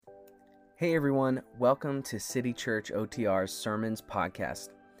Hey everyone, welcome to City Church OTR's Sermons Podcast.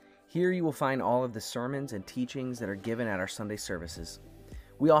 Here you will find all of the sermons and teachings that are given at our Sunday services.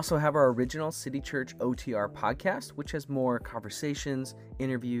 We also have our original City Church OTR podcast, which has more conversations,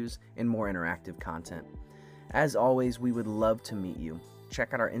 interviews, and more interactive content. As always, we would love to meet you.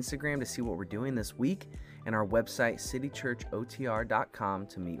 Check out our Instagram to see what we're doing this week, and our website, citychurchotr.com,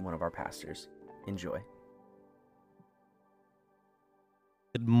 to meet one of our pastors. Enjoy.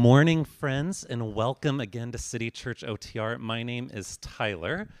 Good morning, friends, and welcome again to City Church OTR. My name is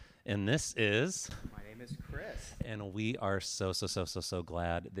Tyler, and this is... My name is Chris. And we are so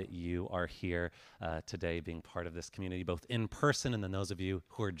glad that you are here today being part of this community, both in person and then those of you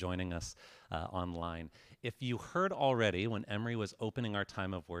who are joining us online. If you heard already when Emery was opening our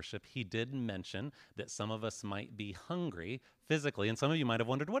time of worship, he did mention that some of us might be hungry physically, and some of you might have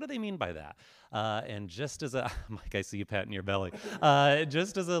wondered, what do they mean by that? And just as a, Mike, I see you patting your belly,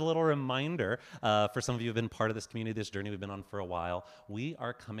 just as a little reminder, for some of you who have been part of this community, this journey we've been on for a while, we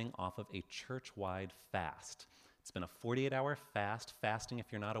are coming off of a church-wide fast. It's been a 48-hour fast. Fasting,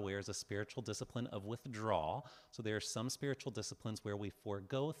 if you're not aware, is a spiritual discipline of withdrawal. So there are some spiritual disciplines where we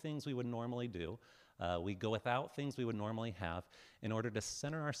forego things we would normally do. We go without things we would normally have in order to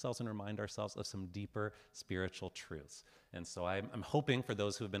center ourselves and remind ourselves of some deeper spiritual truths. And so I'm hoping for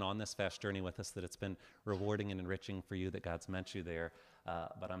those who have been on this fast journey with us that it's been rewarding and enriching for you, that God's met you there.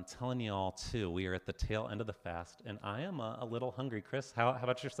 But I'm telling you all, too, we are at the tail end of the fast, and I am a little hungry. Chris, how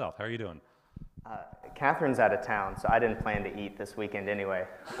about yourself? How are you doing? Catherine's out of town, so I didn't plan to eat this weekend anyway.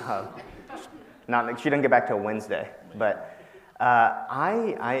 She doesn't get back till Wednesday, but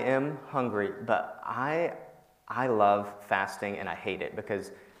I am hungry. But I love fasting and I hate it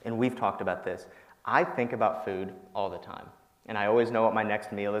because, and we've talked about this, I think about food all the time, and I always know what my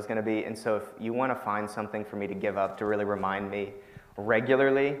next meal is going to be. And so, if you want to find something for me to give up to really remind me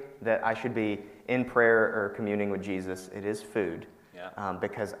regularly that I should be in prayer or communing with Jesus, it is food.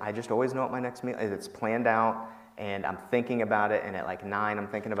 Because I just always know what my next meal is. It's planned out, and I'm thinking about it, and at like 9, I'm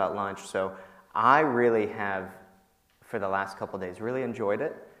thinking about lunch. So I really have, for the last couple of days, really enjoyed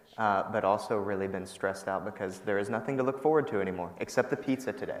it, but also really been stressed out because there is nothing to look forward to anymore, except the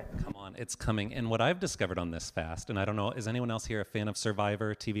pizza today. Come on, it's coming. And what I've discovered on this fast, and I don't know, is anyone else here a fan of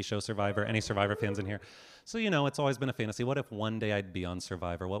Survivor, TV show Survivor? Any Survivor fans in here? So, it's always been a fantasy. What if one day I'd be on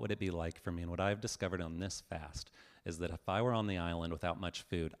Survivor? What would it be like for me? And what I've discovered on this fast is that if I were on the island without much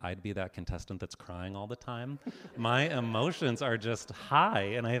food, I'd be that contestant that's crying all the time. My emotions are just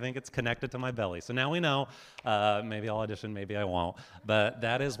high, and I think it's connected to my belly. So now we know, maybe I'll audition, maybe I won't, but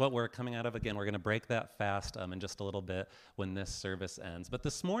that is what we're coming out of. Again, we're going to break that fast in just a little bit when this service ends. But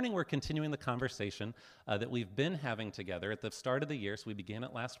this morning, we're continuing the conversation that we've been having together at the start of the year, so we began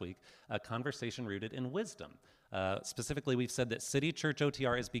it last week, a conversation rooted in wisdom. Specifically, we've said that City Church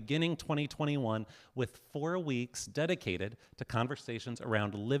OTR is beginning 2021 with 4 weeks dedicated to conversations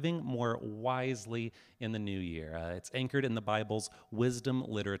around living more wisely in the new year. It's anchored in the Bible's wisdom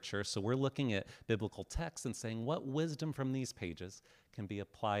literature, so we're looking at biblical texts and saying what wisdom from these pages can be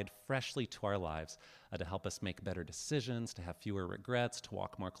applied freshly to our lives to help us make better decisions, to have fewer regrets, to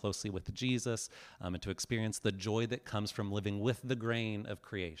walk more closely with Jesus, and to experience the joy that comes from living with the grain of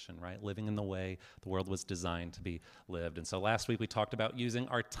creation, right? Living in the way the world was designed to be lived. And so last week we talked about using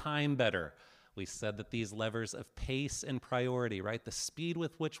our time better. We said that these levers of pace and priority, right? The speed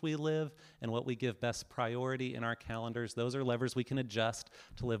with which we live and what we give best priority in our calendars, those are levers we can adjust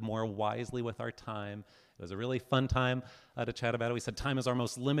to live more wisely with our time. It was a really fun time to chat about it. We said time is our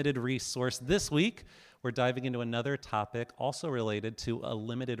most limited resource. This week, we're diving into another topic also related to a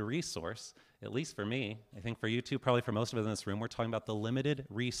limited resource, at least for me. I think for you too, probably for most of us in this room, we're talking about the limited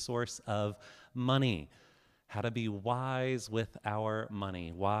resource of money. How to be wise with our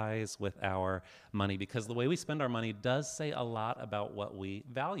money, because the way we spend our money does say a lot about what we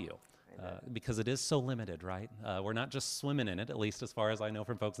value. Because it is so limited, right? We're not just swimming in it, at least as far as I know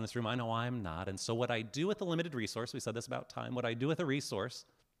from folks in this room. I know I'm not. And so what I do with a limited resource, we said this about time, what I do with a resource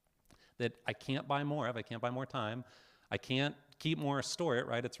that I can't buy more of, I can't buy more time, I can't keep more or store it,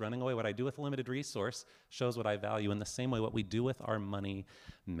 right? It's running away. What I do with a limited resource shows what I value. In the same way, what we do with our money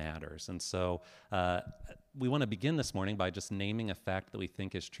matters. And so we want to begin this morning by just naming a fact that we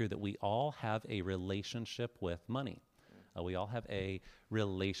think is true, that we all have a relationship with money. We all have a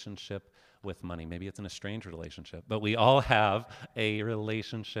relationship with money. Maybe it's an estranged relationship, but we all have a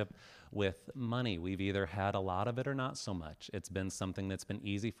relationship with money. We've either had a lot of it or not so much. It's been something that's been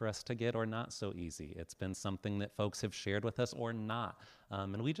easy for us to get or not so easy. It's been something that folks have shared with us or not.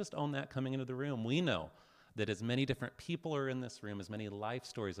 And we just own that coming into the room. We know that as many different people are in this room, as many life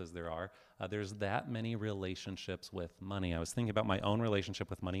stories as there are, there's that many relationships with money. I was thinking about my own relationship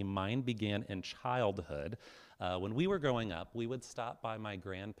with money. Mine began in childhood. When we were growing up, we would stop by my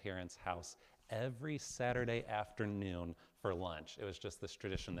grandparents' house every Saturday afternoon for lunch. It was just this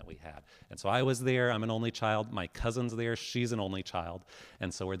tradition that we had. And so I was there. I'm an only child. My cousin's there. She's an only child.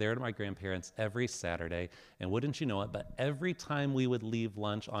 And so we're there to my grandparents every Saturday. And wouldn't you know it, but every time we would leave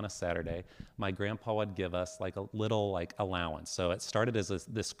lunch on a Saturday, my grandpa would give us like a little like allowance. So it started as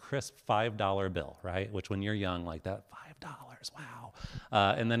this crisp $5 bill, right? Which when you're young, like that, $5, wow.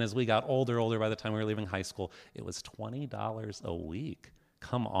 And then as we got older, by the time we were leaving high school, it was $20 a week.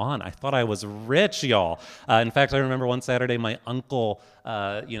 Come on, I thought I was rich, y'all. In fact, I remember one Saturday, my uncle,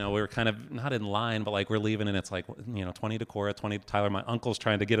 we were kind of not in line, but like we're leaving and it's like, 20 to Cora, 20 to Tyler. My uncle's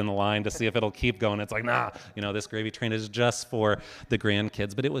trying to get in the line to see if it'll keep going. It's like, nah, this gravy train is just for the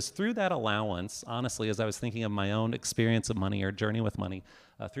grandkids. But it was through that allowance, honestly, as I was thinking of my own experience of money or journey with money,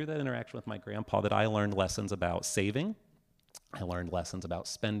 through that interaction with my grandpa, that I learned lessons about saving. I learned lessons about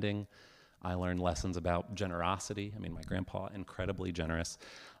spending. I learned lessons about generosity. I mean, my grandpa, incredibly generous.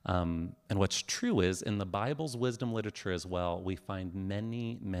 And what's true is, in the Bible's wisdom literature as well, we find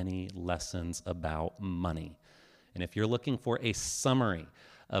many, many lessons about money. And if you're looking for a summary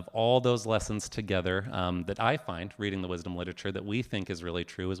of all those lessons together that I find reading the wisdom literature that we think is really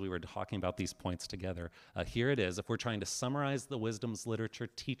true as we were talking about these points together, here it is. If we're trying to summarize the wisdom's literature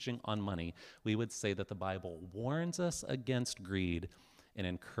teaching on money, we would say that the Bible warns us against greed and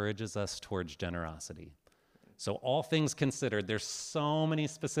encourages us towards generosity. So all things considered, there's so many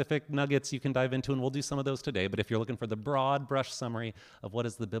specific nuggets you can dive into, and we'll do some of those today. But if you're looking for the broad brush summary of what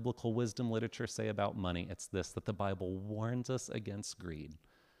does the biblical wisdom literature say about money, it's this, that the Bible warns us against greed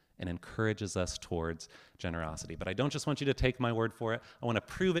and encourages us towards generosity. But I don't just want you to take my word for it. I want to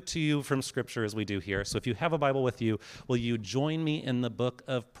prove it to you from Scripture as we do here. So if you have a Bible with you, will you join me in the book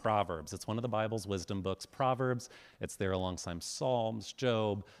of Proverbs? It's one of the Bible's wisdom books, Proverbs. It's there alongside Psalms,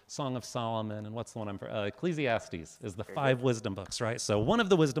 Job, Song of Solomon, and what's the one Ecclesiastes is the 5 wisdom books, right? So one of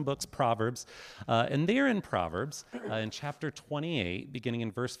the wisdom books, Proverbs. And there in Proverbs, in chapter 28, beginning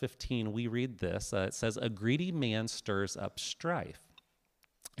in verse 15, we read this. It says, "A greedy man stirs up strife."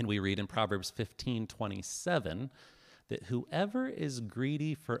 And we read in Proverbs 15:27 that whoever is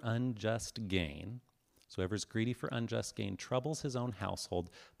greedy for unjust gain, so whoever is greedy for unjust gain troubles his own household,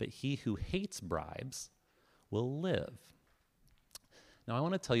 but he who hates bribes will live. Now, I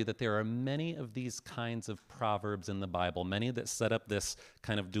want to tell you that there are many of these kinds of proverbs in the Bible, many that set up this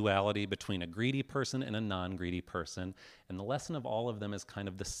kind of duality between a greedy person and a non-greedy person. And the lesson of all of them is kind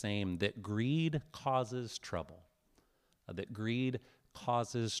of the same, that greed causes trouble, that greed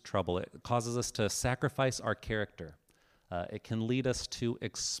causes trouble. It causes us to sacrifice our character. It can lead us to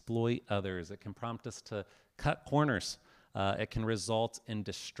exploit others. It can prompt us to cut corners. It can result in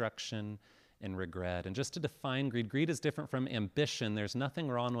destruction and regret. And just to define greed, greed is different from ambition. There's nothing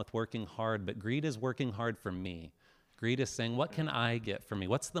wrong with working hard, but greed is working hard for me. Greed is saying, what can I get for me?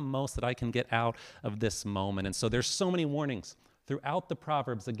 What's the most that I can get out of this moment? And so there's so many warnings throughout the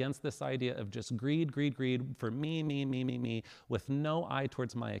Proverbs against this idea of just greed for me, with no eye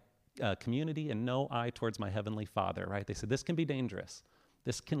towards my community and no eye towards my heavenly Father, right? They said this can be dangerous.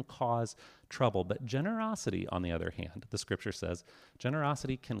 This can cause trouble. But generosity, on the other hand, the scripture says,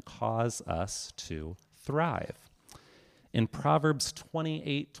 generosity can cause us to thrive. In Proverbs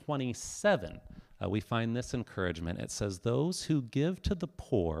 28:27, we find this encouragement. It says, "Those who give to the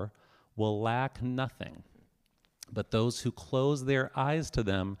poor will lack nothing, but those who close their eyes to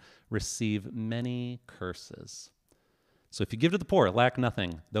them receive many curses." So if you give to the poor, lack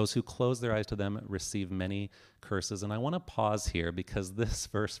nothing. Those who close their eyes to them receive many curses. And I want to pause here because this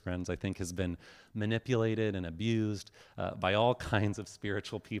verse, friends, I think has been manipulated and abused by all kinds of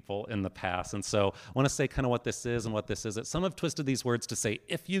spiritual people in the past. And so I want to say kind of what this is and what this isn't. Some have twisted these words to say,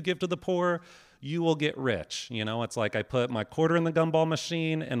 if you give to the poor, you will get rich. It's like I put my quarter in the gumball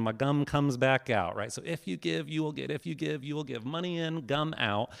machine and my gum comes back out, right? So if you give, you will get. If you give, you will give. Money in, gum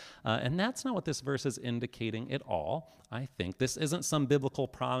out. And that's not what this verse is indicating at all. I think this isn't some biblical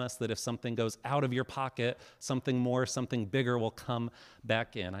promise that if something goes out of your pocket, something more, something bigger will come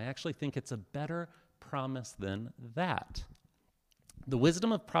back in. I actually think it's a better promise than that. The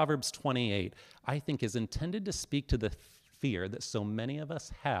wisdom of Proverbs 28, I think, is intended to speak to the fear that so many of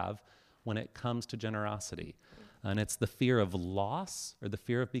us have when it comes to generosity. And it's the fear of loss or the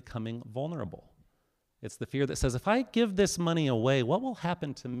fear of becoming vulnerable. It's the fear that says, if I give this money away, what will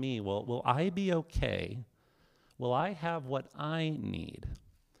happen to me? Will I be okay? Will I have what I need?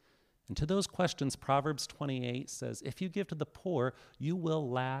 And to those questions, Proverbs 28 says, if you give to the poor, you will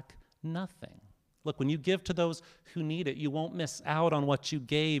lack nothing. Look, when you give to those who need it, you won't miss out on what you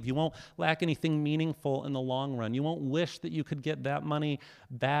gave. You won't lack anything meaningful in the long run. You won't wish that you could get that money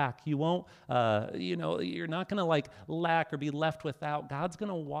back. You won't, you're not going to like lack or be left without. God's going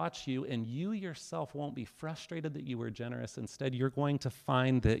to watch you, and you yourself won't be frustrated that you were generous. Instead, you're going to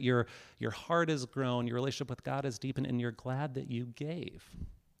find that your heart has grown, your relationship with God has deepened, and you're glad that you gave.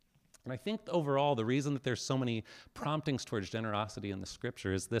 And I think overall, the reason that there's so many promptings towards generosity in the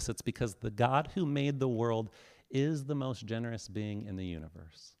scripture is this. It's because the God who made the world is the most generous being in the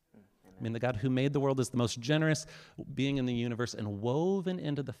universe. I mean, the God who made the world is the most generous being in the universe, and woven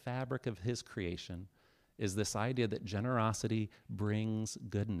into the fabric of his creation is this idea that generosity brings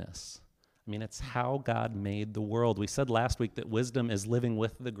goodness. I mean, it's how God made the world. We said last week that wisdom is living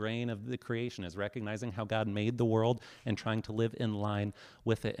with the grain of the creation, is recognizing how God made the world and trying to live in line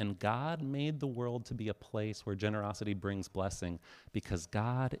with it. And God made the world to be a place where generosity brings blessing because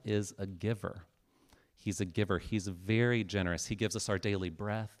God is a giver. He's a giver. He's very generous. He gives us our daily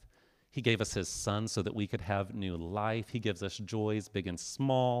breath. He gave us his son so that we could have new life. He gives us joys, big and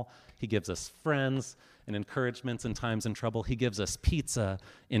small. He gives us friends and encouragements in times of trouble. He gives us pizza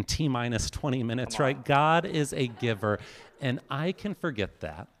in T-minus 20 minutes, right? God is a giver, and I can forget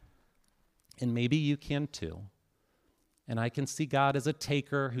that, and maybe you can too. And I can see God as a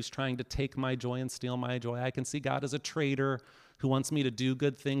taker who's trying to take my joy and steal my joy. I can see God as a trader who wants me to do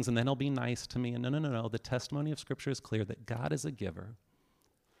good things, and then he'll be nice to me. And no. The testimony of Scripture is clear that God is a giver,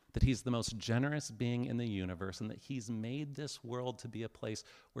 that he's the most generous being in the universe, and that he's made this world to be a place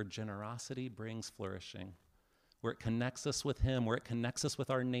where generosity brings flourishing, where it connects us with him, where it connects us with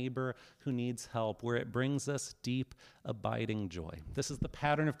our neighbor who needs help, where it brings us deep, abiding joy. This is the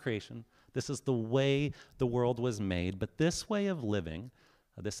pattern of creation. This is the way the world was made. But this way of living,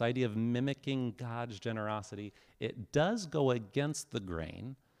 this idea of mimicking God's generosity, it does go against the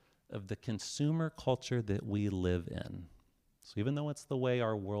grain of the consumer culture that we live in. So even though it's the way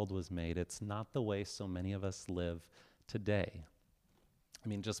our world was made, it's not the way so many of us live today. I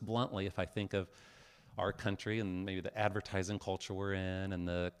mean, just bluntly, if I think of our country and maybe the advertising culture we're in and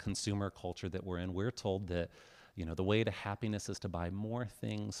the consumer culture that we're in, we're told that, the way to happiness is to buy more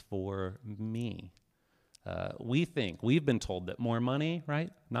things for me. We've been told that more money,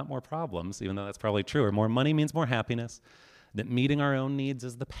 right? Not more problems, even though that's probably true. Or more money means more happiness. That meeting our own needs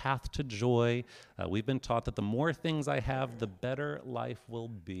is the path to joy. We've been taught that the more things I have, the better life will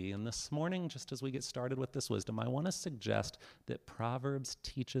be. And this morning, just as we get started with this wisdom, I want to suggest that Proverbs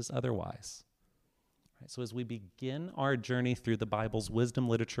teaches otherwise. Right, so as we begin our journey through the Bible's wisdom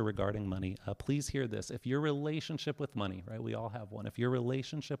literature regarding money, please hear this. If your relationship with money, right, we all have one. If your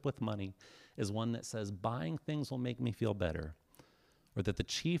relationship with money is one that says buying things will make me feel better, or that the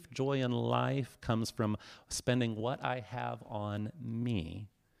chief joy in life comes from spending what I have on me,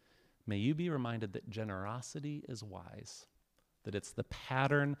 may you be reminded that generosity is wise, that it's the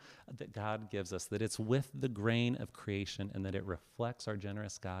pattern that God gives us, that it's with the grain of creation, and that it reflects our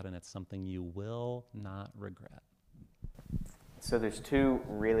generous God, and it's something you will not regret. So there's two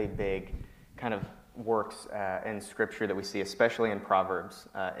really big kind of works in Scripture that we see, especially in Proverbs,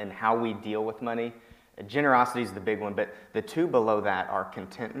 in how we deal with money. Generosity is the big one, but the two below that are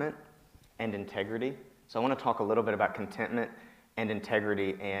contentment and integrity. So I want to talk a little bit about contentment and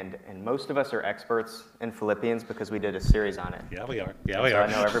integrity, and most of us are experts in Philippians because we did a series on it. Yeah, we are. I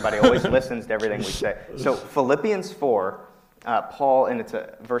know everybody always listens to everything we say. So Philippians 4, Paul, and it's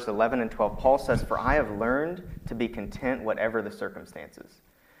verse 11 and 12, Paul says, "For I have learned to be content whatever the circumstances.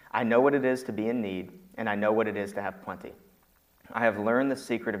 I know what it is to be in need, and I know what it is to have plenty. I have learned the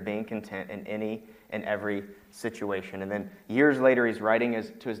secret of being content in any and every situation." And then years later, he's writing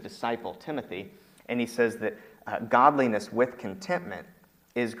to his disciple, Timothy, and he says that godliness with contentment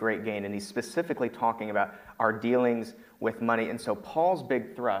is great gain. And he's specifically talking about our dealings with money. And so Paul's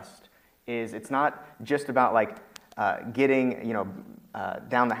big thrust is it's not just about getting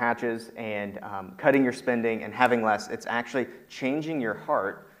down the hatches and cutting your spending and having less. It's actually changing your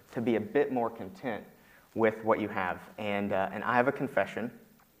heart to be a bit more content with what you have. And I have a confession.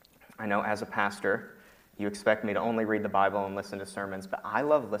 I know as a pastor, you expect me to only read the Bible and listen to sermons, but I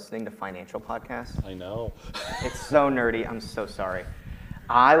love listening to financial podcasts. I know. It's so nerdy. I'm so sorry.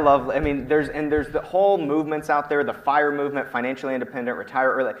 There's the whole movements out there, the FIRE movement, financially independent,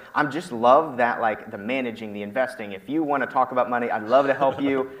 retire early. I just love that, the managing, the investing. If you want to talk about money, I'd love to help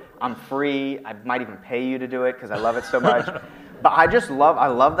you. I'm free. I might even pay you to do it because I love it so much. But I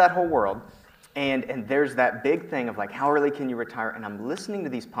love that whole world. And there's that big thing of how early can you retire? And I'm listening to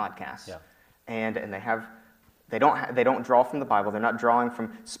these podcasts, yeah. and they don't draw from the Bible. They're not drawing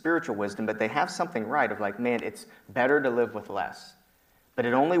from spiritual wisdom, but they have something right of man, it's better to live with less But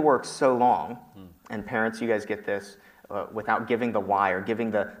it only works so long, and parents, you guys get this, without giving the why or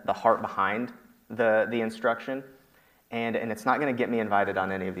giving the heart behind the instruction. And it's not going to get me invited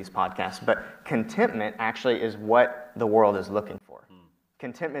on any of these podcasts, but contentment actually is what the world is looking for.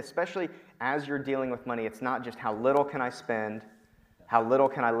 Contentment, especially as you're dealing with money, it's not just how little can I spend, how little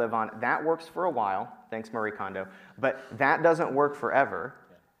can I live on. That works for a while, thanks Marie Kondo, but that doesn't work forever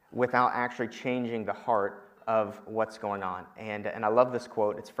without actually changing the heart of what's going on. And I love this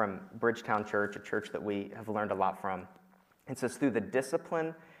quote. It's from Bridgetown Church, a church that we have learned a lot from. It says, through the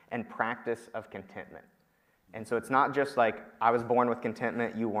discipline and practice of contentment. And so it's not just like, I was born with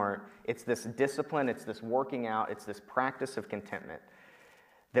contentment, you weren't. It's this discipline, it's this working out, it's this practice of contentment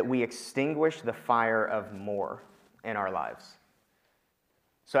that we extinguish the fire of more in our lives.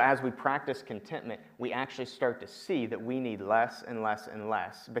 So as we practice contentment, we actually start to see that we need less and less and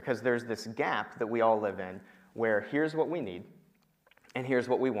less, because there's this gap that we all live in where here's what we need and here's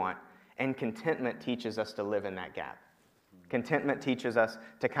what we want, and contentment teaches us to live in that gap. Contentment teaches us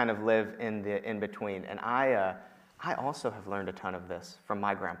to kind of live in the in-between. And I also have learned a ton of this from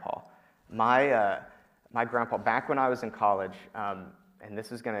my grandpa. My grandpa, back when I was in college, and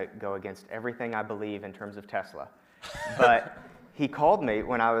this is going to go against everything I believe in terms of Tesla, but he called me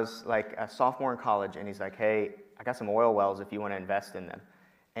when I was like a sophomore in college, and he's like, hey, I got some oil wells if you want to invest in them.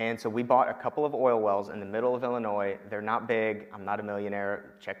 And so we bought a couple of oil wells in the middle of Illinois. They're not big. I'm not a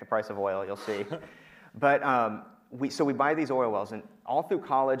millionaire. Check the price of oil, you'll see. But so we buy these oil wells, and all through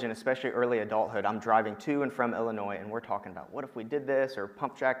college and especially early adulthood, I'm driving to and from Illinois, and we're talking about what if we did this or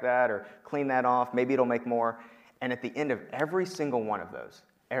pump jack that or clean that off, maybe it'll make more. And at the end of every single one of those,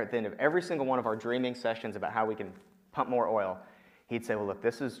 at the end of every single one of our dreaming sessions about how we can pump more oil, he'd say, well, look,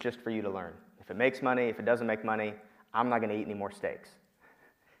 this is just for you to learn. If it makes money, if it doesn't make money, I'm not going to eat any more steaks.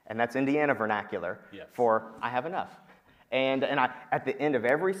 And that's Indiana vernacular for I have enough. And I, at the end of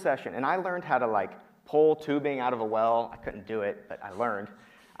every session, and I learned how to like pull tubing out of a well. I couldn't do it, but I learned.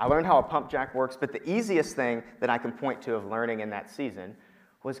 I learned how a pump jack works, but the easiest thing that I can point to of learning in that season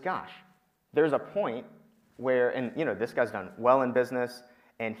was, gosh, there's a point where, and you know, this guy's done well in business,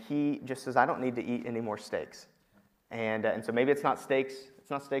 and he just says, I don't need to eat any more steaks. And so maybe it's not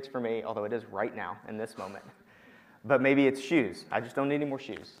steaks for me, although it is right now in this moment. But maybe it's shoes. I just don't need any more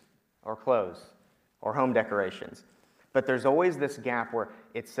shoes or clothes or home decorations. But there's always this gap where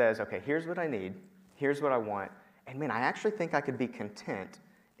it says, okay, here's what I need. Here's what I want. And man, I actually think I could be content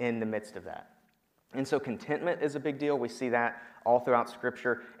in the midst of that. And so contentment is a big deal. We see that all throughout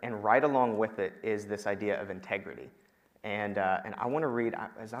Scripture. And right along with it is this idea of integrity. And I want to read,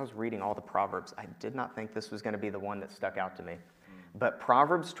 as I was reading all the Proverbs, I did not think this was going to be the one that stuck out to me. But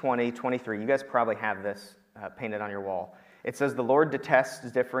Proverbs 20:23, you guys probably have this painted on your wall. It says, the Lord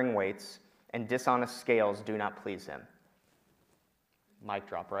detests differing weights, and dishonest scales do not please him. Mic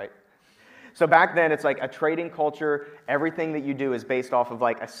drop, right? So back then, it's like a trading culture. Everything that you do is based off of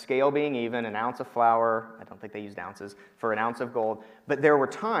like a scale being even, an ounce of flour. I don't think they used ounces for an ounce of gold. But there were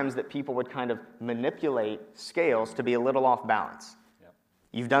times that people would kind of manipulate scales to be a little off balance. Yep.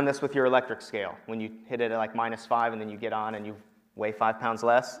 You've done this with your electric scale. When you hit it at like -5 and then you get on and you weigh 5 pounds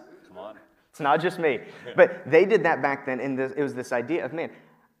less. Come on. It's not just me. But they did that back then, and it was this idea of, man,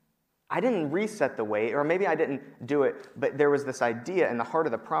 I didn't reset the weight, or maybe I didn't do it, but there was this idea, and the heart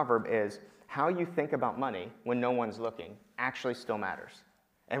of the proverb is, how you think about money when no one's looking actually still matters.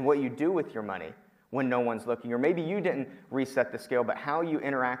 And what you do with your money when no one's looking, or maybe you didn't reset the scale, but how you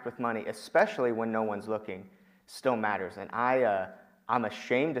interact with money, especially when no one's looking, still matters. And I'm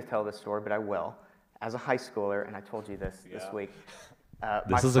ashamed to tell this story, but I will. As a high schooler, and I told you this week,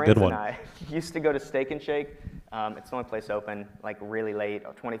 this is a good one. my friends and I used to go to Steak and Shake. It's the only place open, like really late,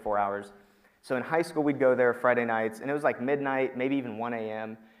 24 hours. So in high school, we'd go there Friday nights, and it was like midnight, maybe even 1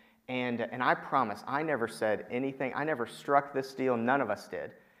 a.m., and I promise, I never said anything. I never struck this deal. None of us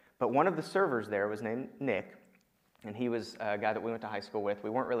did. But one of the servers there was named Nick, and he was a guy that we went to high school with. We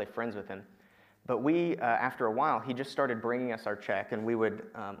weren't really friends with him. But we, after a while, he just started bringing us our check, and we would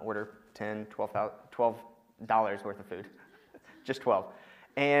order $10, $12 worth of food, just 12.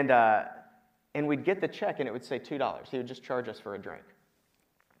 And we'd get the check, and it would say $2. He would just charge us for a drink.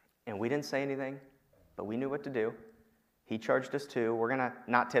 And we didn't say anything, but we knew what to do. He charged us $2. We're going to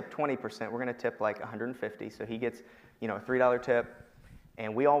not tip 20%. We're going to tip like $150. So he gets, a $3 tip.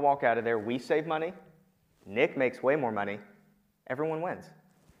 And we all walk out of there. We save money. Nick makes way more money. Everyone wins.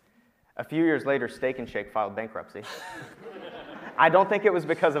 A few years later, Steak and Shake filed bankruptcy. I don't think it was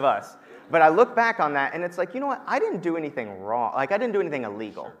because of us. But I look back on that, and it's like, you know what? I didn't do anything wrong. Like, I didn't do anything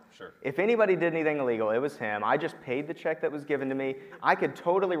illegal. Sure. If anybody did anything illegal, it was him. I just paid the check that was given to me. I could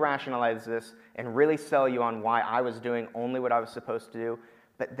totally rationalize this and really sell you on why I was doing only what I was supposed to do.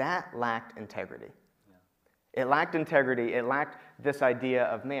 But that lacked integrity. It lacked integrity. It lacked this idea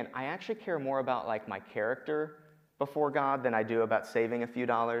of, man, I actually care more about like my character before God than I do about saving a few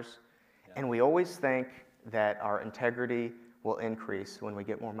dollars. Yeah. And we always think that our integrity will increase when we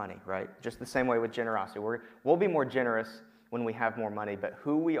get more money, right? Just the same way with generosity. We'll be more generous when we have more money, but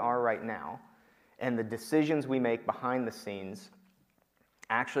who we are right now and the decisions we make behind the scenes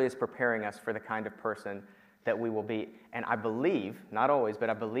actually is preparing us for the kind of person that we will be. And I believe, not always, but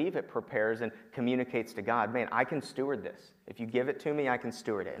I believe it prepares and communicates to God, man, I can steward this. If you give it to me, I can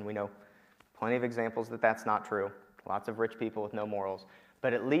steward it. And we know plenty of examples that that's not true. Lots of rich people with no morals.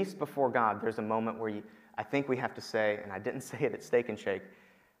 But at least before God, there's a moment where I think we have to say, and I didn't say it at Steak and Shake,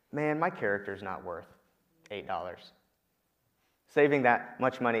 man, my character's not worth $8. Saving that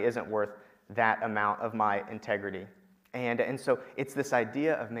much money isn't worth that amount of my integrity. And so it's this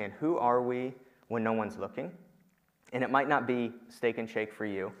idea of, man, who are we when no one's looking? And it might not be Steak and Shake for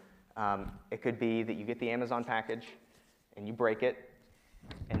you. It could be that you get the Amazon package and you break it,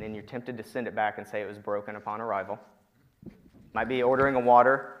 and then you're tempted to send it back and say it was broken upon arrival. Might be ordering a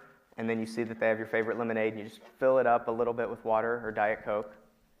water, and then you see that they have your favorite lemonade, and you just fill it up a little bit with water or Diet Coke.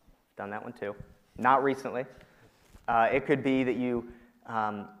 Done that one too. Not recently. It could be that you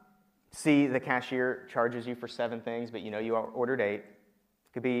see the cashier charges you for 7 things, but you know you ordered 8. It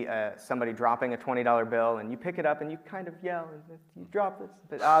could be somebody dropping a $20 bill, and you pick it up, and you kind of yell, you drop this,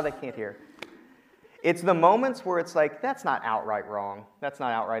 but they can't hear. It's the moments where it's like, that's not outright wrong. That's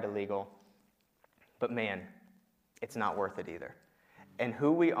not outright illegal. But man, it's not worth it either. And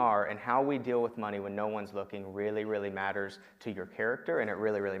who we are and how we deal with money when no one's looking really, really matters to your character, and it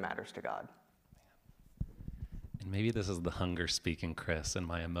really, really matters to God. And maybe this is the hunger speaking, Chris, and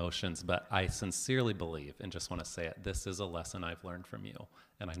my emotions, but I sincerely believe, and just want to say it, this is a lesson I've learned from you.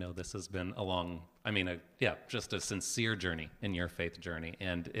 And I know this has been just a sincere journey in your faith journey.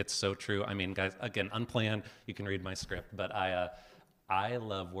 And it's so true. I mean, guys, again, unplanned, you can read my script, but I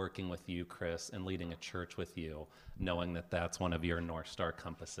love working with you, Chris, and leading a church with you, knowing that that's one of your North Star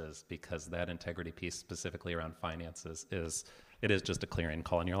compasses, because that integrity piece, specifically around finances, it is just a clearing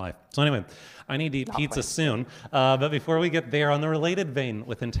call in your life. So anyway, I need to eat pizza soon. But before we get there, on the related vein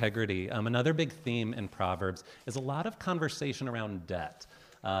with integrity, another big theme in Proverbs is a lot of conversation around debt.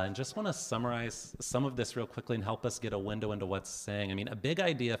 And just want to summarize some of this real quickly and help us get a window into what's saying. I mean, a big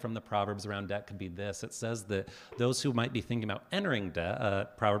idea from the Proverbs around debt could be this. It says that those who might be thinking about entering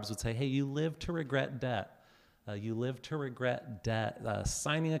debt, Proverbs would say, hey, you live to regret debt. You live to regret debt.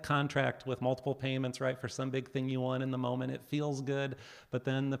 Signing a contract with multiple payments, right, for some big thing you want in the moment, it feels good, but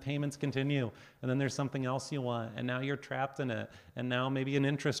then the payments continue, and then there's something else you want, and now you're trapped in it, and now maybe an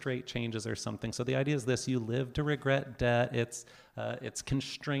interest rate changes or something. So the idea is this: you live to regret debt. It's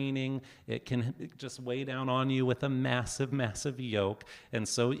constraining. It can just weigh down on you with a massive, massive yoke. And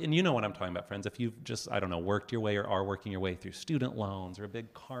you know what I'm talking about, friends. If you've just, worked your way or are working your way through student loans or a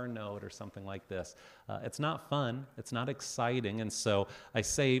big car note or something like this, it's not fun. It's not exciting. And so I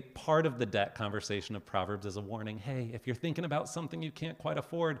say part of the debt conversation of Proverbs is a warning. Hey, if you're thinking about something you can't quite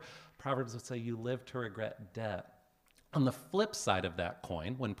afford, Proverbs would say you live to regret debt. On the flip side of that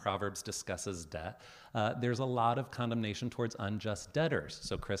coin, when Proverbs discusses debt, there's a lot of condemnation towards unjust debtors.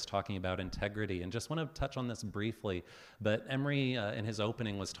 So Chris talking about integrity, and just want to touch on this briefly, but Emery in his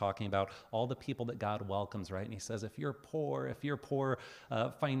opening was talking about all the people that God welcomes, right? And he says, if you're poor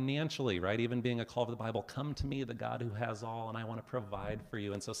financially, right, even being a call of the Bible, come to me, the God who has all, and I want to provide for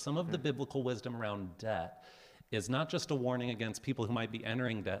you. And so some of the biblical wisdom around debt is not just a warning against people who might be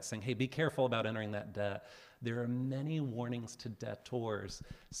entering debt, saying, hey, be careful about entering that debt. There are many warnings to debtors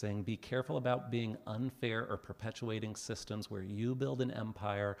saying, be careful about being unfair or perpetuating systems where you build an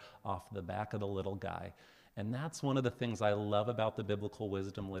empire off the back of the little guy. And that's one of the things I love about the biblical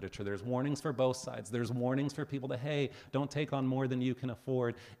wisdom literature. There's warnings for both sides. There's warnings for people that, hey, don't take on more than you can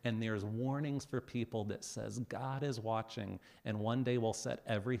afford. And there's warnings for people that says God is watching, and one day will set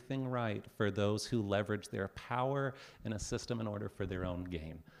everything right for those who leverage their power in a system in order for their own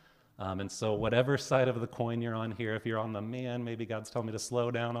gain. And so whatever side of the coin you're on here, if you're on the man, maybe God's telling me to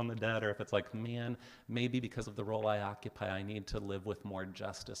slow down on the debt, or if it's like, man, maybe because of the role I occupy, I need to live with more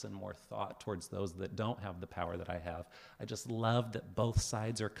justice and more thought towards those that don't have the power that I have. I just love that both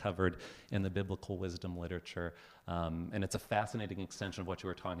sides are covered in the biblical wisdom literature. And it's a fascinating extension of what you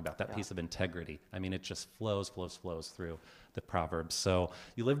were talking about, that piece of integrity. I mean, it just flows through the Proverbs. So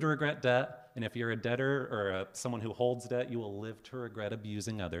you live to regret debt. And if you're a debtor or someone who holds debt, you will live to regret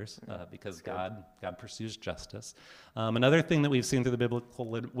abusing others because God pursues justice. Another thing that we've seen through the biblical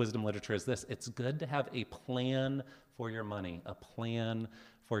wisdom literature is this. It's good to have a plan for your money, a plan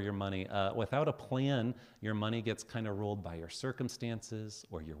for your money. Without a plan, your money gets kind of ruled by your circumstances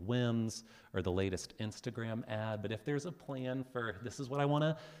or your whims or the latest Instagram ad. But if there's a plan for this is what I want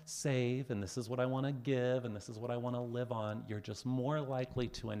to save and this is what I want to give and this is what I want to live on, you're just more likely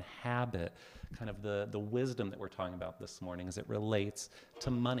to inhabit kind of the wisdom that we're talking about this morning as it relates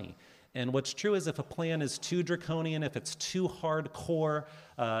to money. And what's true is if a plan is too draconian, if it's too hardcore,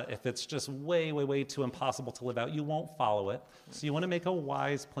 if it's just way, way, way too impossible to live out, you won't follow it. So you want to make a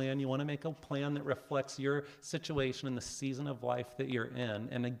wise plan. You want to make a plan that reflects your situation and the season of life that you're in.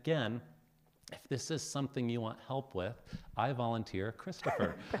 And again, if this is something you want help with, I volunteer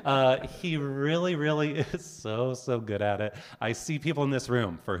Christopher. He really, really is so good at it. I see people in this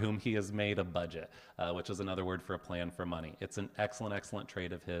room for whom he has made a budget, which is another word for a plan for money. It's an excellent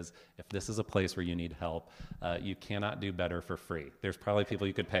trait of his. If this is a place where you need help, you cannot do better for free. There's probably people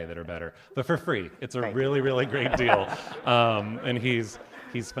you could pay that are better, but for free, it's a really great deal. And he's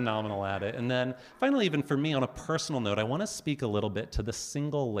phenomenal at it. And then finally, even for me on a personal note, I want to speak a little bit to the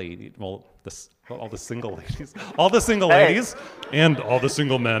single lady, all the single ladies and all the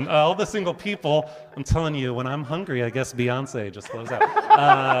single men, all the single people. I'm telling you, when I'm hungry, I guess Beyonce just flows out.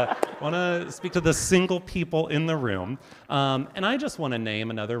 I want to speak to the single people in the room. And I just want to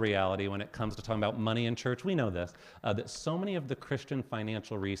name another reality when it comes to talking about money in church. We know this, that so many of the Christian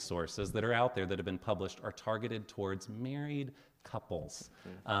financial resources that are out there that have been published are targeted towards married couples.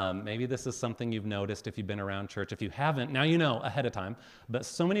 Maybe this is something you've noticed if you've been around church. If you haven't, now you know ahead of time. But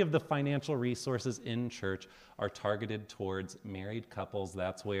so many of the financial resources in church are targeted towards married couples.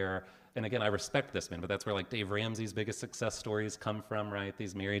 That's where, and again, I respect this man, but that's where like Dave Ramsey's biggest success stories come from, right?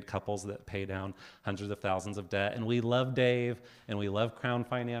 These married couples that pay down hundreds of thousands of debt. And we love Dave and we love Crown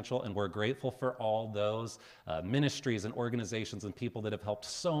Financial and we're grateful for all those ministries and organizations and people that have helped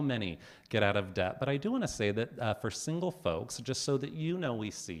so many get out of debt. But I do want to say that for single folks, just so that you know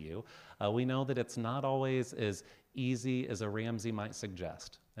we see you, we know that it's not always as easy as a Ramsey might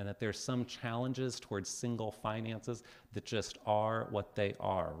suggest, and that there's some challenges towards single finances that just are what they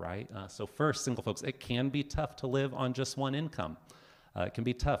are, right? So first, single folks, it can be tough to live on just one income. It can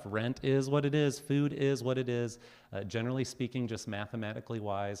be tough. Rent is what it is. Food is what it is. Generally speaking, just mathematically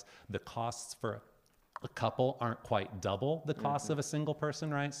wise, the costs for a couple aren't quite double the costs of a single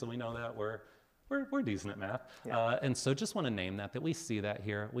person, right? So we know that we're decent at math. Yeah. And so just want to name that we see that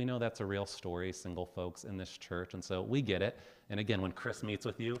here. We know that's a real story, single folks in this church. And so we get it. And again, when Chris meets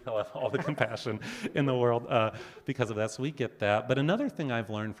with you, he'll have all the compassion in the world because of that. So we get that. But another thing I've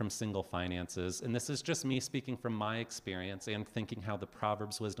learned from single finances, and this is just me speaking from my experience and thinking how the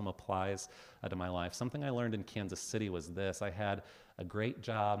Proverbs wisdom applies to my life. Something I learned in Kansas City was this. I had a great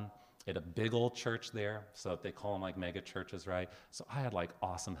job at a big old church there. So they call them like mega churches, right? So I had like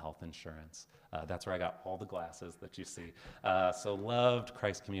awesome health insurance. That's where I got all the glasses that you see. So loved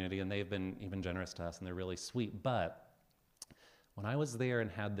Christ Community, and they've been even generous to us, and they're really sweet. But when I was there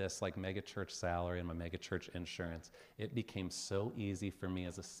and had this like mega church salary and my mega church insurance, it became so easy for me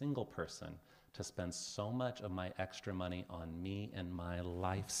as a single person to spend so much of my extra money on me and my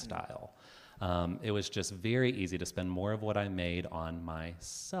lifestyle. It was just very easy to spend more of what I made on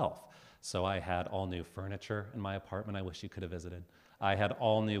myself. So I had all new furniture in my apartment. I wish you could have visited. I had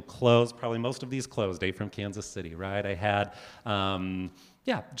all new clothes, probably most of these clothes date from Kansas City, right? I had,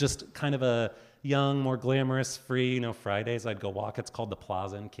 just kind of a young, more glamorous, free, Fridays I'd go walk. It's called the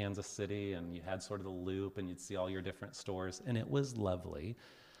Plaza in Kansas City, and you had sort of the loop, and you'd see all your different stores, and it was lovely.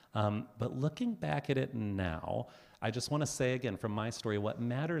 But looking back at it now, I just want to say again, from my story, what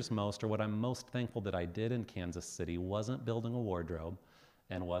matters most, or what I'm most thankful that I did in Kansas City, wasn't building a wardrobe,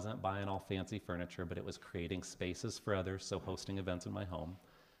 and wasn't buying all fancy furniture, but it was creating spaces for others, so hosting events in my home.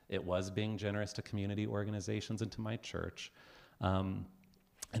 It was being generous to community organizations and to my church. And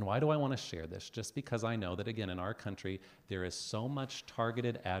why do I want to share this? Just because I know that, again, in our country, there is so much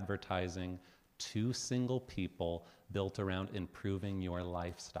targeted advertising to single people built around improving your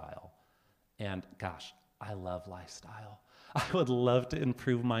lifestyle. And I love lifestyle. I would love to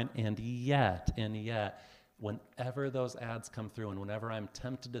improve mine, and yet, whenever those ads come through and whenever I'm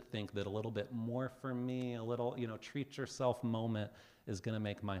tempted to think that a little bit more for me, a little, treat yourself moment is going to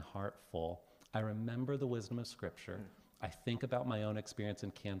make my heart full, I remember the wisdom of Scripture. I think about my own experience in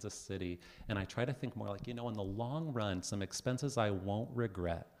Kansas City, and I try to think more like, in the long run, some expenses I won't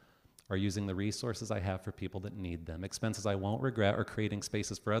regret or using the resources I have for people that need them. Expenses I won't regret are creating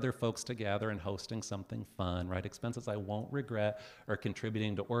spaces for other folks to gather and hosting something fun, right? Expenses I won't regret are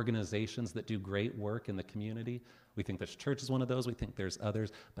contributing to organizations that do great work in the community. We think this church is one of those. We think there's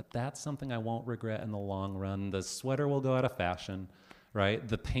others. But that's something I won't regret in the long run. The sweater will go out of fashion, right?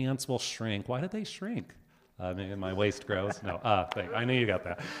 The pants will shrink. Why did they shrink? Maybe my waist grows. No, I knew you got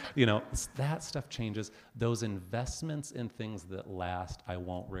that. That stuff changes. Those investments in things that last, I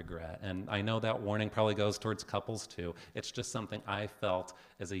won't regret. And I know that warning probably goes towards couples too. It's just something I felt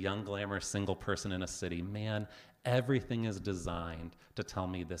as a young, glamorous, single person in a city. Man, everything is designed to tell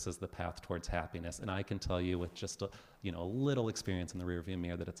me this is the path towards happiness. And I can tell you with just a little experience in the rearview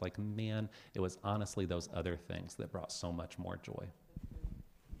mirror that it's like, man, it was honestly those other things that brought so much more joy.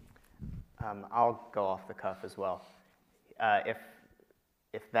 I'll go off the cuff as well.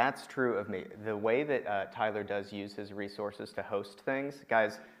 If that's true of me, the way that Tyler does use his resources to host things,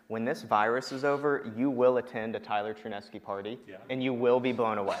 guys, when this virus is over, you will attend a Tyler Trineski party, and you will be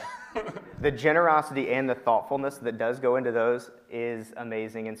blown away. The generosity and the thoughtfulness that does go into those is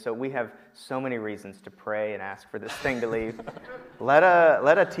amazing, and so we have so many reasons to pray and ask for this thing to leave. Let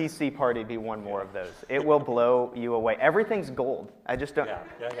a TC party be one more of those. It will blow you away. Everything's gold. I just don't.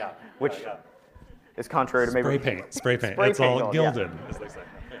 Which is contrary to maybe spray paint. It's all gold, gilded, as they say.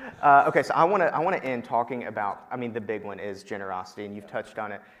 Okay, so I want to end talking about, the big one is generosity, and you've touched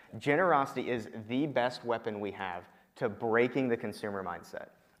on it. Generosity is the best weapon we have to breaking the consumer mindset.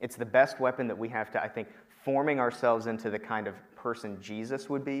 It's the best weapon that we have to, I think, forming ourselves into the kind of person Jesus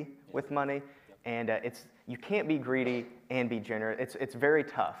would be with money. And you can't be greedy and be generous. It's very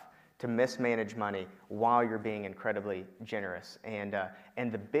tough to mismanage money while you're being incredibly generous. And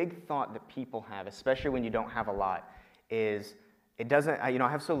the big thought that people have, especially when you don't have a lot, is it doesn't, I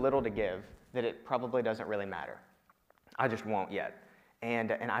have so little to give that it probably doesn't really matter. I just won't yet.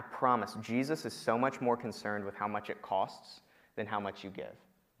 And I promise, Jesus is so much more concerned with how much it costs than how much you give.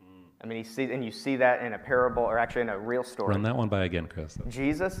 You see that in a parable, or actually in a real story. Run that one by again, Chris.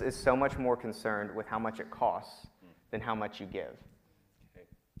 Jesus is so much more concerned with how much it costs than how much you give.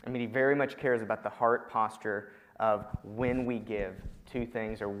 He very much cares about the heart posture of when we give to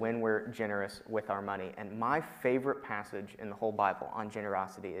things or when we're generous with our money. And my favorite passage in the whole Bible on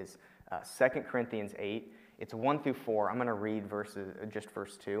generosity is 2 Corinthians 8. It's 1 through 4. I'm going to read verse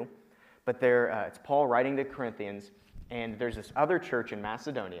 2. But it's Paul writing to Corinthians, and there's this other church in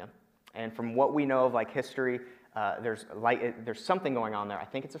Macedonia. And from what we know of history, there's something going on there. I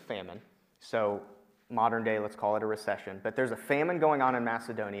think it's a famine. So modern day, let's call it a recession. But there's a famine going on in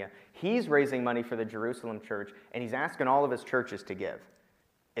Macedonia. He's raising money for the Jerusalem church, and he's asking all of his churches to give,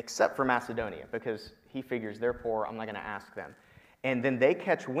 except for Macedonia, because he figures they're poor, I'm not going to ask them. And then they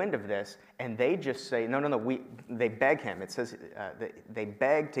catch wind of this, and they just say, no, they beg him. It says they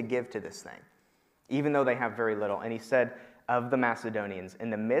beg to give to this thing, even though they have very little. And he said of the Macedonians, in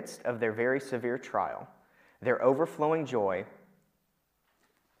the midst of their very severe trial, their overflowing joy,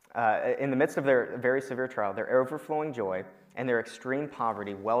 their overflowing joy and their extreme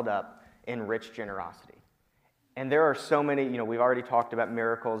poverty welled up in rich generosity. And there are so many, we've already talked about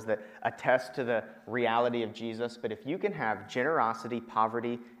miracles that attest to the reality of Jesus, but if you can have generosity,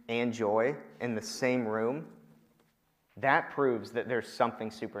 poverty, and joy in the same room, that proves that there's something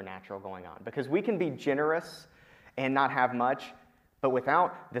supernatural going on. Because we can be generous and not have much, but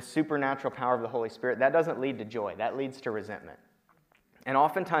without the supernatural power of the Holy Spirit, that doesn't lead to joy. That leads to resentment. And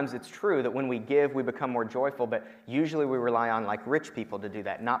oftentimes it's true that when we give, we become more joyful, but usually we rely on rich people to do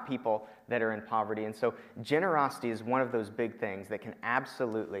that, not people that are in poverty. And so generosity is one of those big things that can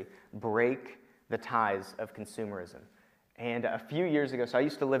absolutely break the ties of consumerism. And a few years ago, so I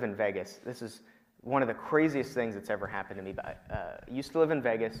used to live in Vegas. This is one of the craziest things that's ever happened to me. But I used to live in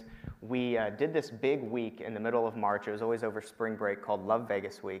Vegas. We did this big week in the middle of March. It was always over spring break, called Love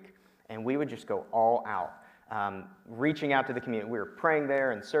Vegas Week. And we would just go all out. Reaching out to the community. We were praying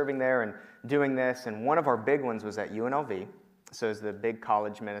there and serving there and doing this, and one of our big ones was at UNLV, so it's the big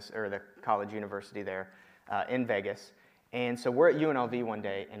college the college university there in Vegas. And so we're at UNLV one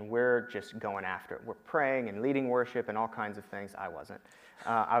day, and we're just going after it. We're praying and leading worship and all kinds of things. I wasn't.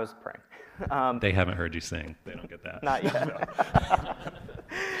 I was praying. They haven't heard you sing. They don't get that. Not yet.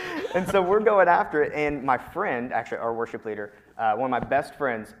 And so we're going after it, and my friend, actually our worship leader, one of my best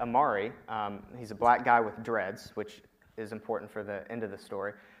friends, Amari, he's a black guy with dreads, which is important for the end of the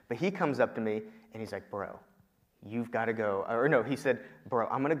story, but he comes up to me, and he's like, bro, you've got to go, he said, bro,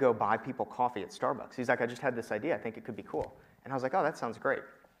 I'm going to go buy people coffee at Starbucks. He's like, I just had this idea. I think it could be cool. And I was like, oh, that sounds great.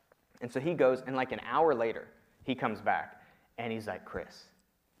 And so he goes, and an hour later, he comes back, and he's like, Chris,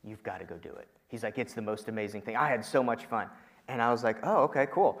 you've got to go do it. He's like, it's the most amazing thing. I had so much fun. And I was like, oh, okay,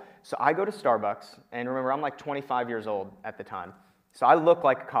 cool. So I go to Starbucks, and remember, I'm like 25 years old at the time. So I look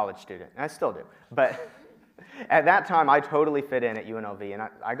like a college student, and I still do. But at that time, I totally fit in at UNLV, and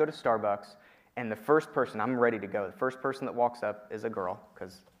I go to Starbucks, and the first person, I'm ready to go, the first person that walks up is a girl,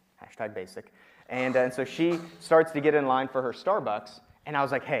 because #basic. And so she starts to get in line for her Starbucks, and I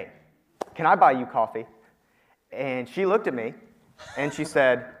was like, hey, can I buy you coffee? And she looked at me, and she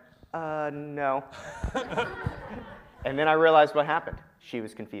said, no. And then I realized what happened. She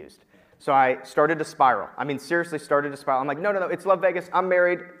was confused. So I started to spiral. I mean, seriously started to spiral. I'm like, no, it's Love Vegas. I'm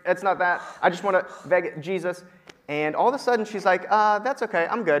married. It's not that. I just want to Jesus. And all of a sudden, she's like, that's okay.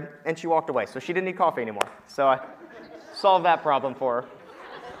 I'm good. And she walked away. So she didn't need coffee anymore. So I solved that problem for her.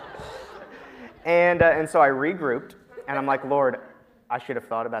 And so I regrouped. And I'm like, Lord, I should have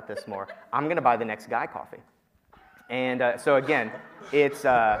thought about this more. I'm going to buy the next guy coffee. And so again, it's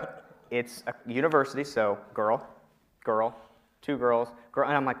a university, so girl, 2 girls, girl,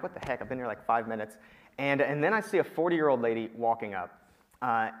 and I'm like, what the heck? I've been here like 5 minutes. And then I see a 40-year-old lady walking up,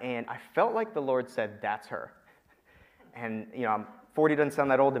 and I felt like the Lord said, that's her. And, 40 doesn't sound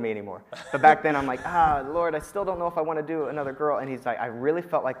that old to me anymore. But back then I'm like, Lord, I still don't know if I want to do another girl. And he's like, I really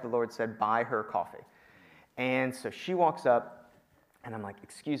felt like the Lord said, buy her coffee. And so she walks up, and I'm like,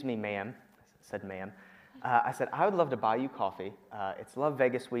 excuse me, ma'am. I said, ma'am. I said, I would love to buy you coffee. It's Love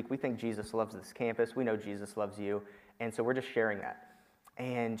Vegas week. We think Jesus loves this campus. We know Jesus loves you. And so we're just sharing that.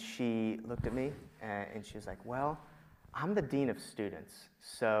 And she looked at me, and she was like, well, I'm the dean of students,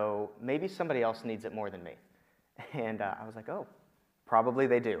 so maybe somebody else needs it more than me. And I was like, oh, probably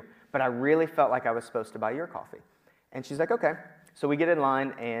they do. But I really felt like I was supposed to buy your coffee. And she's like, okay. So we get in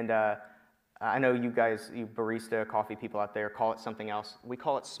line, and I know you guys, you barista coffee people out there, call it something else. We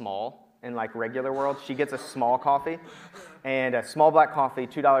call it small. In like regular world, she gets a small coffee, and a small black coffee,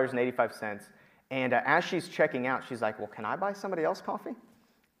 $2.85. And as she's checking out, she's like, well, can I buy somebody else coffee?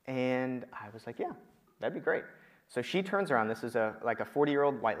 And I was like, yeah, that'd be great. So she turns around. This is like a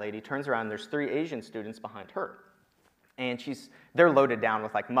 40-year-old white lady, turns around. There's 3 Asian students behind her. And they're loaded down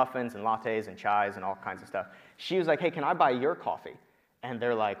with like muffins and lattes and chais and all kinds of stuff. She was like, hey, can I buy your coffee? And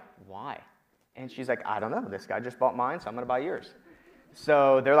they're like, why? And she's like, I don't know. This guy just bought mine, so I'm going to buy yours.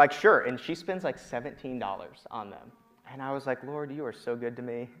 So they're like, sure. And she spends like $17 on them. And I was like, Lord, you are so good to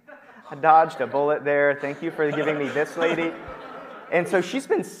me. I dodged a bullet there. Thank you for giving me this lady. And so she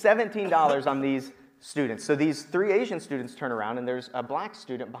spends $17 on these students. So these 3 Asian students turn around, and there's a black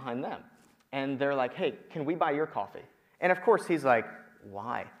student behind them. And they're like, hey, can we buy your coffee? And of course, he's like,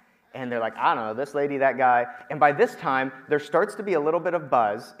 why? And they're like, I don't know, this lady, that guy. And by this time, there starts to be a little bit of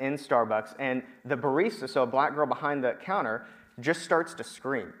buzz in Starbucks. And the barista, so a black girl behind the counter, just starts to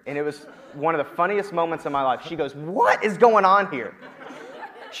scream. And it was one of the funniest moments of my life. She goes, what is going on here?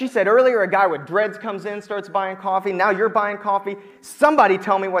 She said, earlier a guy with dreads comes in, starts buying coffee. Now you're buying coffee. Somebody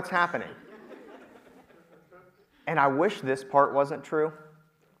tell me what's happening. And I wish this part wasn't true.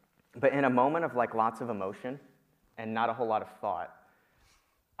 But in a moment of like lots of emotion and not a whole lot of thought,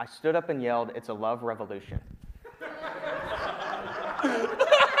 I stood up and yelled, it's a love revolution.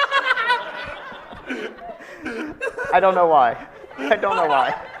 I don't know why.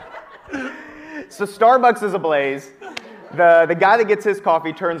 So Starbucks is ablaze. The guy that gets his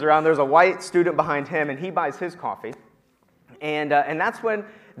coffee turns around. There's a white student behind him, and he buys his coffee. And that's when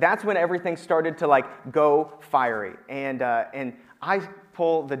everything started to like go fiery. And I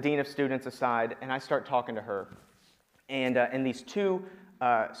pull the dean of students aside, and I start talking to her. And these 2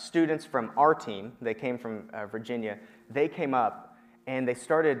 students from our team, they came from Virginia, they came up, and they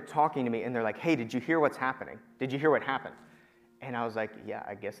started talking to me, and they're like, hey, did you hear what's happening? Did you hear what happened? And I was like, yeah,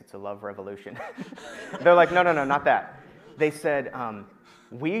 I guess it's a love revolution. They're like, no, not that. They said,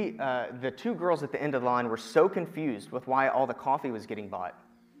 the 2 girls at the end of the line were so confused with why all the coffee was getting bought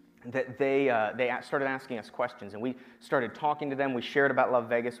that they started asking us questions. And we started talking to them. We shared about Love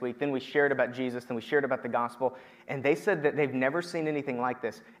Vegas Week. Then we shared about Jesus. Then we shared about the gospel. And they said that they've never seen anything like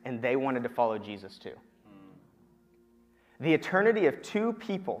this, and they wanted to follow Jesus too. The eternity of 2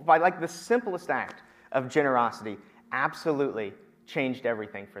 people, by like the simplest act of generosity, absolutely changed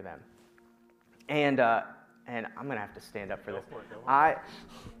everything for them. And I'm going to have to stand up for this.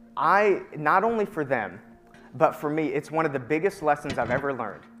 I not only for them, but for me, it's one of the biggest lessons I've ever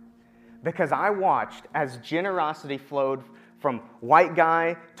learned. Because I watched as generosity flowed from white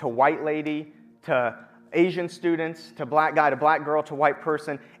guy to white lady to Asian students to black guy to black girl to white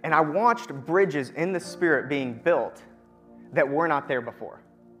person, and I watched bridges in the Spirit being built that were not there before.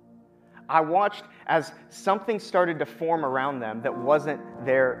 I watched as something started to form around them that wasn't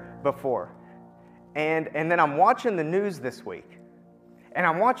there before. And then I'm watching the news this week, And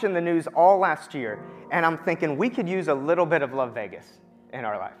I'm watching the news all last year, and I'm thinking we could use a little bit of Love Vegas in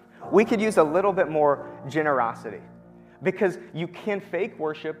our life. We could use a little bit more generosity, because you can fake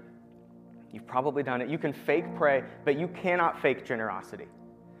worship. You've probably done it. You can fake pray, but you cannot fake generosity.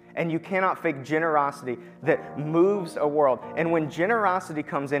 And you cannot fake generosity that moves a world. And when generosity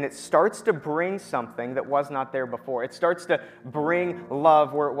comes in, it starts to bring something that was not there before. It starts to bring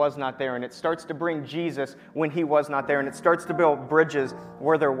love where it was not there. And it starts to bring Jesus when he was not there. And it starts to build bridges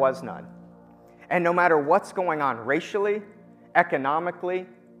where there was none. And no matter what's going on racially, economically,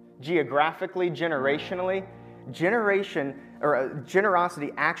 geographically, generationally,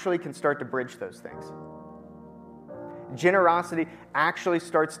 generosity actually can start to bridge those things. Generosity actually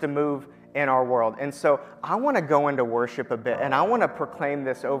starts to move in our world. And so I want to go into worship a bit, and I want to proclaim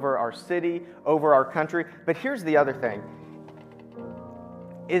this over our city, over our country. But here's the other thing,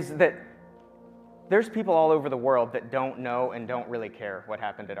 is that there's people all over the world that don't know and don't really care what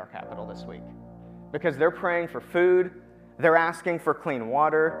happened at our Capitol this week. Because they're praying for food, they're asking for clean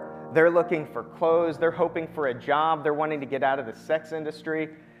water, they're looking for clothes, they're hoping for a job, they're wanting to get out of the sex industry,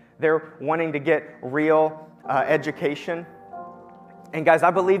 they're wanting to get real education. And guys, I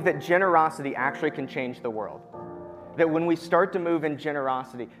believe that generosity actually can change the world. That when we start to move in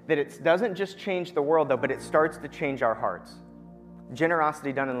generosity, that it doesn't just change the world though, but it starts to change our hearts.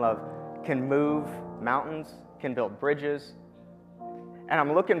 Generosity done in love can move mountains, can build bridges. And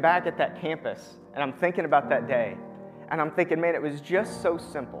I'm looking back at that campus, and I'm thinking about that day, and I'm thinking, man, it was just so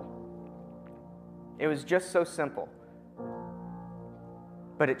simple. It was just so simple.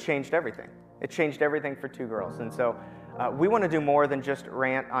 But it changed everything. It changed everything for two girls. And so we want to do more than just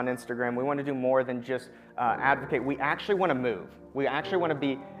rant on Instagram. We want to do more than just advocate. We actually want to move. We actually want to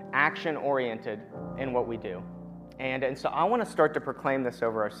be action-oriented in what we do. And so I want to start to proclaim this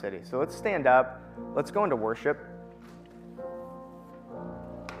over our city. So let's stand up. Let's go into worship.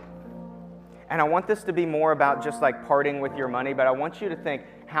 And I want this to be more about just like parting with your money, but I want you to think,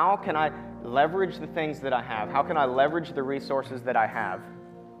 how can I leverage the things that I have? How can I leverage the resources that I have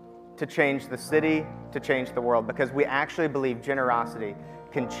to change the city, to change the world? Because we actually believe generosity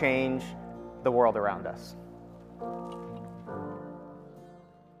can change the world around us.